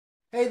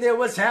Hey there,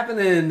 what's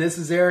happening? This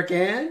is Eric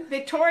and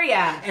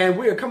Victoria. And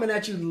we are coming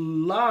at you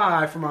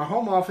live from our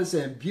home office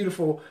in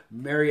beautiful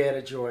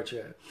Marietta,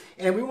 Georgia.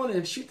 And we wanted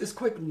to shoot this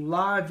quick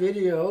live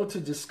video to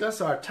discuss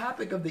our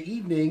topic of the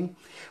evening,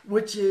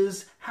 which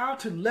is how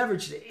to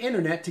leverage the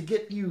internet to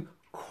get you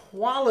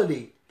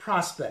quality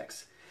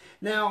prospects.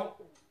 Now,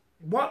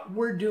 what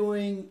we're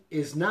doing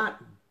is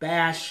not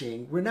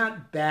bashing. We're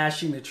not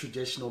bashing the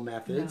traditional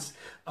methods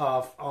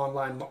of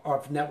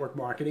network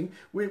marketing.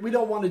 We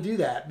don't want to do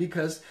that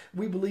because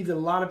we believe that a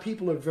lot of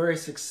people are very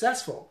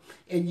successful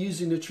in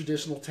using the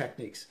traditional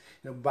techniques.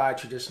 By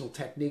traditional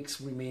techniques,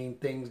 we mean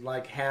things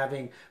like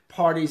having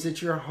parties at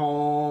your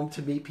home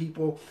to meet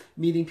people,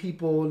 meeting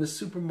people in the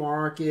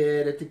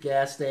supermarket, at the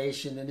gas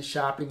station, in the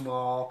shopping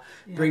mall,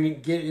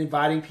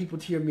 inviting people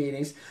to your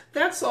meetings.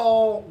 That's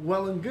all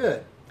well and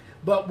good.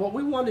 But what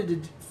we wanted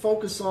to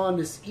focus on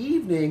this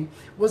evening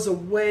was a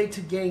way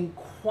to gain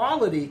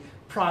quality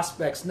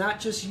prospects, not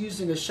just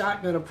using a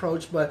shotgun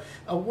approach, but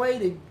a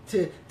way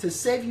to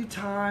save you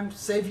time,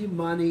 save you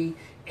money,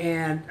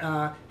 and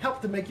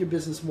help to make your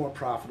business more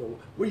profitable.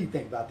 What do you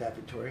think about that,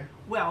 Victoria?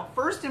 Well,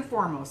 first and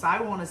foremost,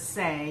 I want to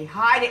say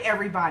hi to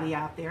everybody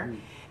out there,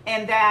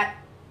 and that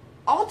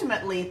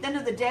ultimately, at the end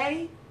of the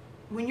day,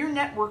 when you're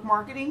network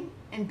marketing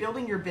and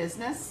building your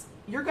business,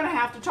 you're going to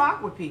have to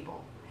talk with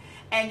people.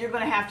 And you're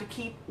going to have to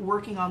keep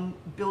working on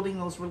building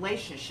those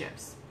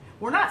relationships.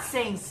 We're not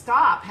saying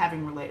stop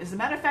having relationships. As a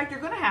matter of fact, you're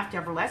going to have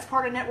relationships. That's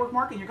part of network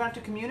marketing. You're going to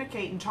have to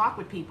communicate and talk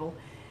with people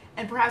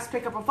and perhaps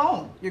pick up a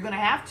phone. You're going to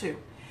have to.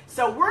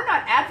 So we're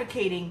not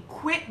advocating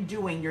quit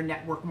doing your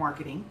network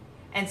marketing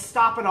and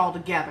stop it all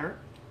together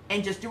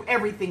and just do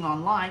everything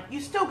online.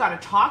 You still got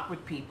to talk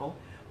with people.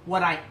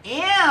 What I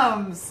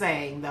am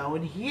saying, though,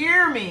 and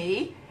hear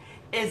me,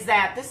 is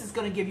that this is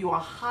going to give you a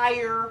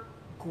higher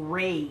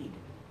grade.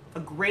 A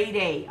grade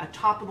A, a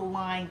top of the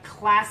line,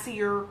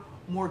 classier,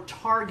 more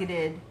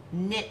targeted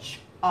niche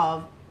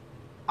of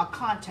a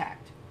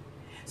contact.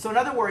 So in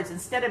other words,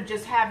 instead of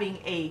just having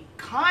a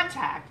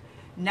contact,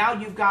 now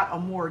you've got a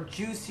more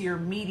juicier,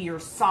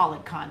 meatier,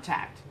 solid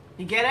contact.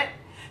 You get it?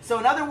 So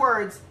in other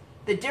words,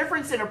 the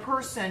difference in a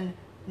person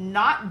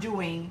not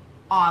doing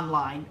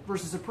online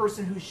versus a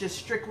person who's just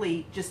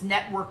strictly just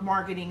network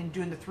marketing and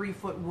doing the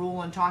 3-foot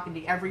rule and talking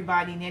to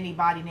everybody and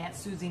anybody and Aunt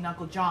Susie and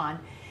Uncle John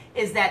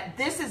is that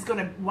this is going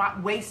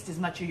to waste as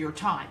much of your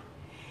time.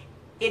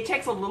 It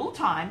takes a little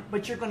time,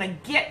 but you're going to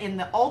get in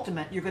the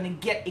ultimate, you're going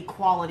to get a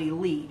quality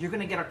lead. You're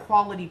going to get a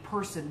quality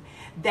person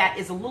that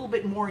is a little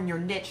bit more in your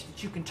niche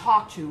that you can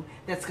talk to,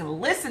 that's going to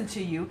listen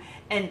to you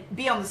and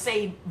be on the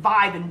same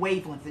vibe and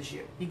wavelength as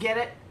you. You get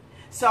it?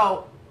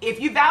 So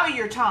if you value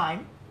your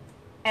time,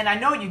 and I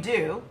know you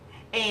do,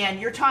 and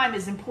your time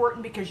is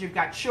important because you've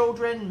got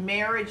children,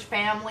 marriage,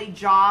 family,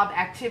 job,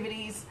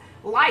 activities,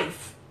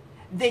 life,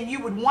 then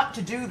you would want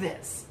to do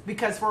this.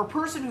 Because for a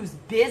person who's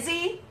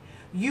busy,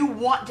 you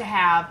want to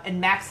have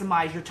and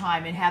maximize your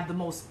time and have the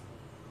most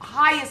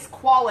highest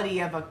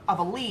quality of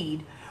a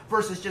lead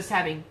versus just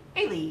having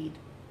a lead.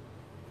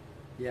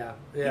 Yeah.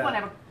 You want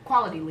to have a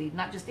quality lead,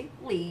 not just a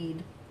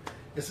lead.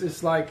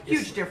 It's like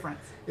huge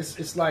difference.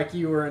 It's like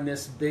you were in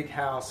this big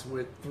house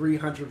with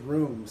 300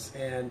 rooms,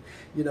 and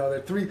there are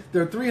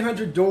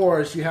 300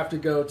 doors you have to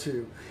go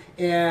to.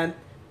 And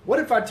what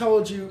if I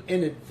told you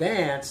in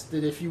advance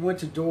that if you went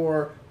to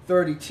door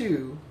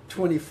 32,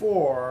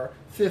 24,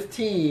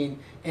 15,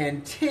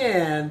 and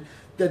 10,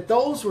 that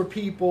those were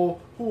people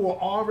who were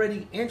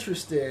already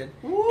interested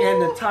in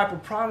the type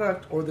of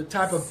product or the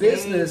type of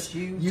business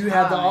you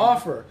had to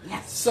offer.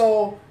 Yes.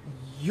 So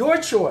your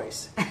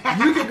choice.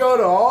 You could go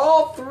to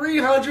all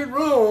 300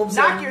 rooms,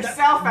 knock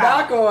yourself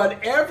out, knock on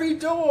every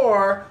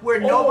door where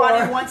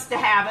nobody wants to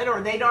have it,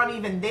 or they don't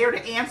even there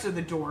to answer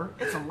the door.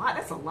 It's a lot.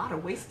 That's a lot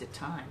of wasted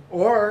time.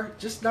 Or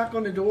just knock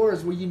on the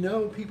doors where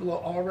people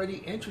are already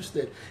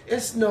interested.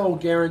 It's no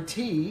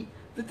guarantee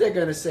that they're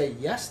going to say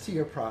yes to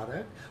your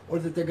product or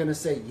that they're going to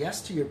say yes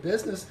to your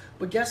business.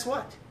 But guess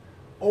what?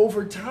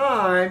 Over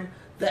time,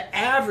 the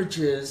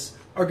averages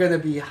are going to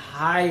be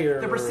higher.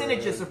 The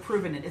percentages have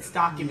proven it. It's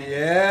documented.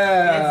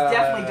 Yeah. It's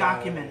definitely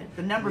documented.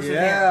 The numbers are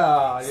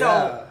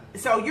there.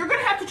 So you're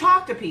going to have to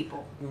talk to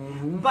people.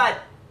 Mm-hmm.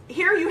 But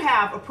here you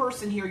have a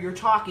person here you're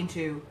talking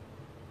to.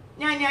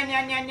 They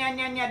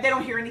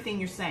don't hear anything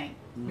you're saying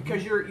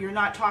because you're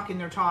not talking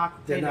their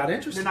talk. They're not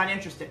interested. They're not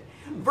interested.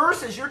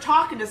 Versus you're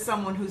talking to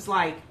someone who's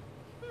like,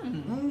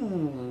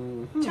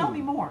 tell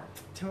me more.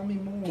 Tell me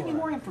more. Give me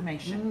more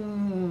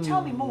information.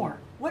 Tell me more.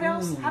 What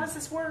else? How does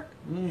this work?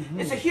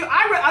 It's a huge.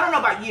 I don't know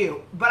about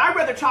you, but I'd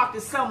rather talk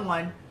to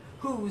someone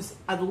who's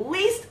at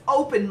least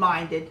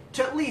open-minded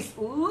to at least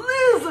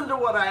listen to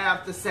what I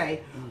have to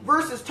say,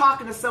 versus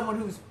talking to someone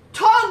who's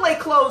totally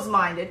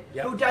closed-minded,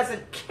 who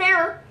doesn't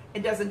care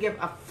and doesn't give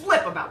a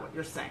flip about what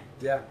you're saying.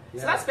 Yeah.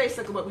 So that's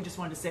basically what we just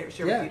wanted to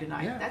share with you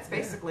tonight. Yeah, that's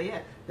basically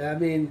it. I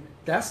mean,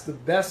 that's the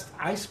best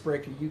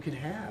icebreaker you can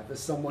have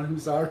is someone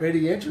who's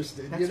already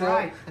interested. That's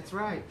right. That's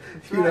right.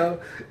 That's right.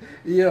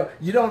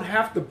 You don't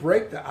have to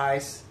break the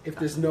ice if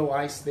there's no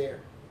ice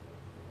there.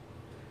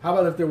 How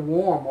about if they're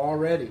warm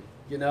already?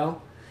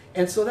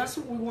 And so that's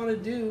what we want to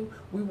do.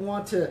 We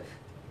want to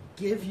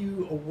give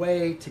you a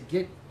way to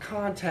get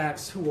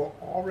contacts who are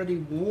already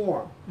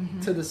warm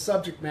to the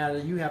subject matter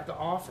you have to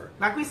offer.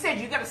 Like we said,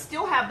 you got to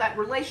still have that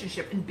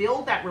relationship and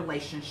build that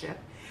relationship,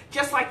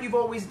 just like you've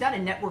always done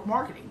in network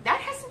marketing. That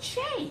hasn't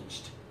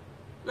changed.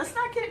 Let's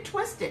not get it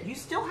twisted. You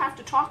still have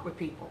to talk with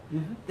people.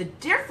 The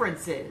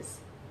difference is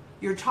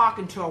you're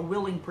talking to a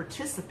willing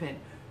participant,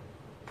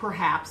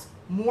 perhaps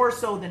more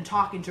so than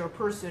talking to a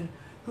person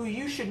who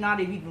you should not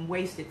have even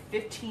wasted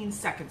 15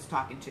 seconds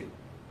talking to.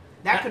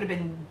 That could have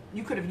been,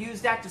 you could have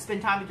used that to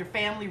spend time with your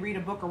family, read a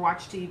book, or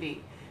watch TV.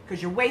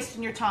 Because you're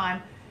wasting your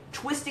time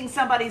twisting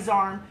somebody's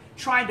arm,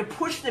 trying to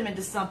push them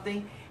into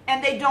something,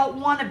 and they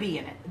don't want to be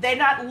in it. They're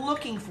not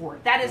looking for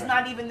it. That is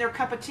not even their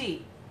cup of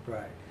tea.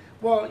 Right.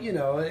 Well,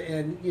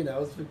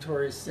 as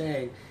Victoria's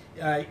saying,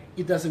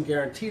 it doesn't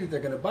guarantee that they're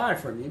going to buy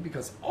from you,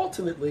 because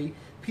ultimately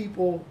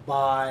people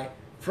buy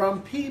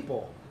from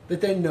people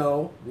that they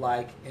know,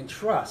 like, and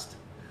trust.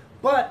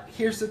 But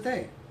here's the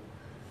thing.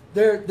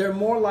 They're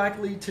more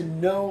likely to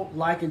know,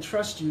 like, and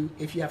trust you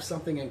if you have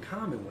something in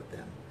common with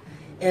them.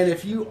 And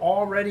if you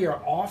already are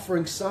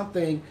offering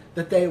something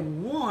that they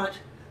want,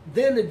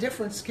 then the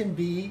difference can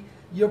be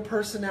your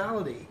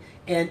personality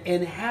and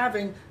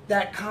having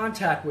that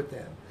contact with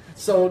them.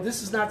 So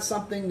this is not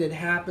something that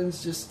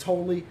happens just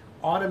totally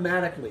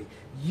automatically.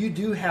 You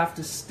do have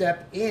to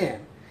step in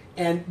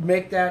and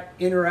make that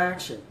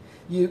interaction.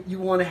 You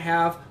want to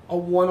have a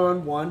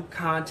one-on-one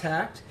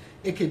contact.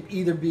 It could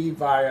either be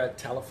via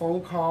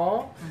telephone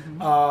call,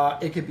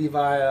 it could be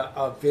via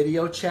a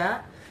video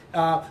chat.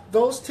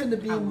 Those tend to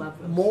be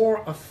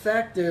more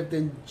effective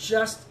than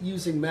just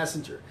using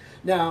Messenger.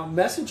 Now,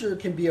 Messenger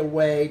can be a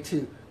way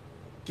to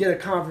get a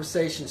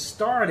conversation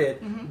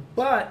started,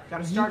 but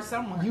gotta start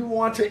somewhere. You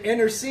want to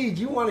intercede.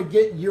 You want to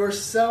get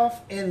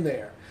yourself in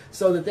there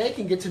so that they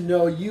can get to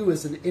know you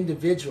as an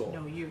individual.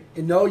 Know you.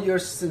 And know your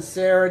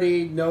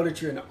sincerity, know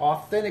that you're an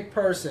authentic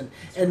person,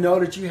 and know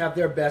that you have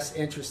their best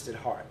interest at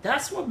heart.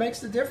 That's what makes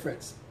the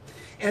difference.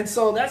 And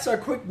so that's our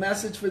quick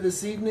message for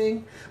this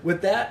evening.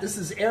 With that, this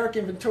is Eric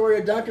and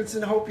Victoria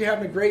Duncanson. Hope you're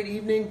having a great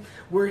evening.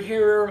 We're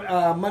here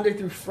Monday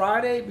through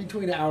Friday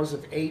between the hours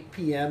of 8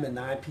 p.m. and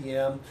 9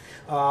 p.m.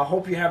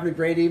 Hope you're having a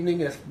great evening.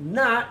 If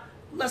not,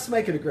 let's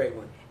make it a great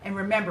one. And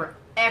remember,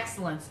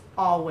 excellence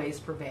always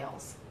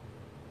prevails.